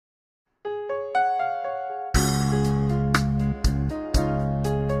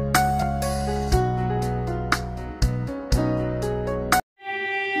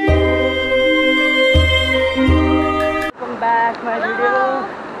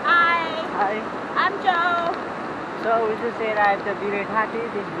So we just arrived at Biretati.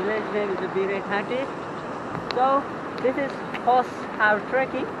 This village name is Biretati. So this is first our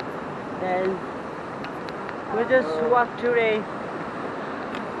trekking. Then we just walked today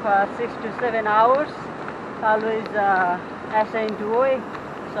for 6 to 7 hours. Always assigned to way.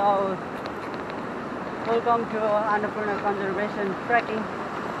 So welcome to Annapurna Conservation Trekking.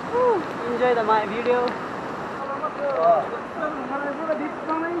 Woo! Enjoy my video.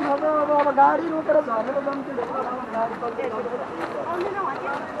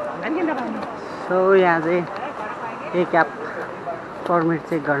 So यहाँ चाहिँ एक cap permit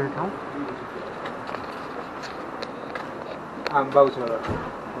check गर्ने ठाउँ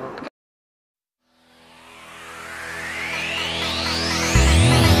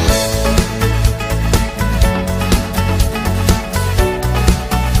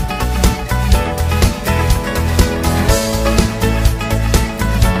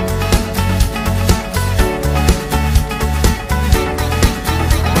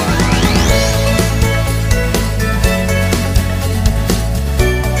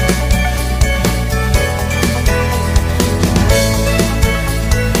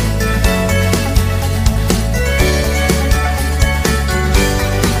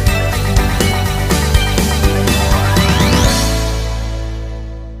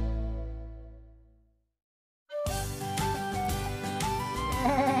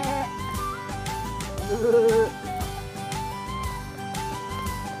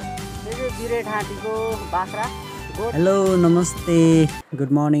Hello, namaste,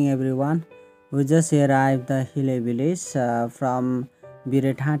 good morning everyone. We just arrived the hilly village. From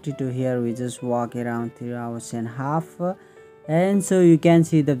Biretati to here we just walk around 3 hours and a half, and so you can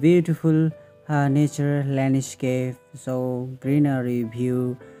see the beautiful nature landscape, so greenery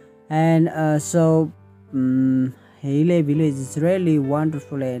view, and hilly village is really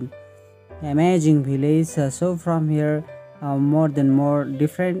wonderful and amazing village. So from here more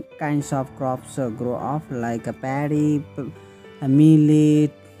different kinds of crops grow up, like a paddy,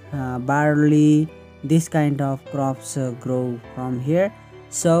 millet, barley. This kind of crops grow from here.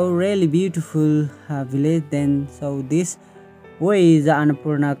 So really beautiful village. Then so this way is the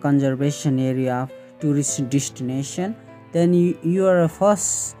Annapurna Conservation Area tourist destination. Then you are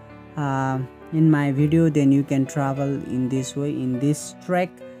first in my video, then you can travel in this way, in this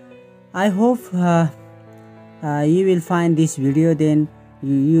trek. I hope you will find this video, then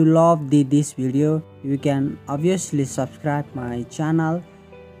you love this video. You can obviously subscribe my channel.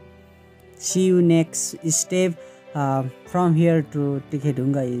 See you next step. From here to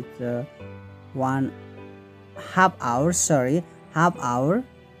Tikhedunga is half hour.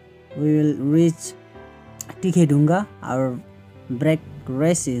 We will reach Tikhedunga. Our break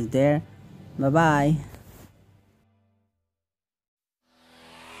rest is there. Bye bye.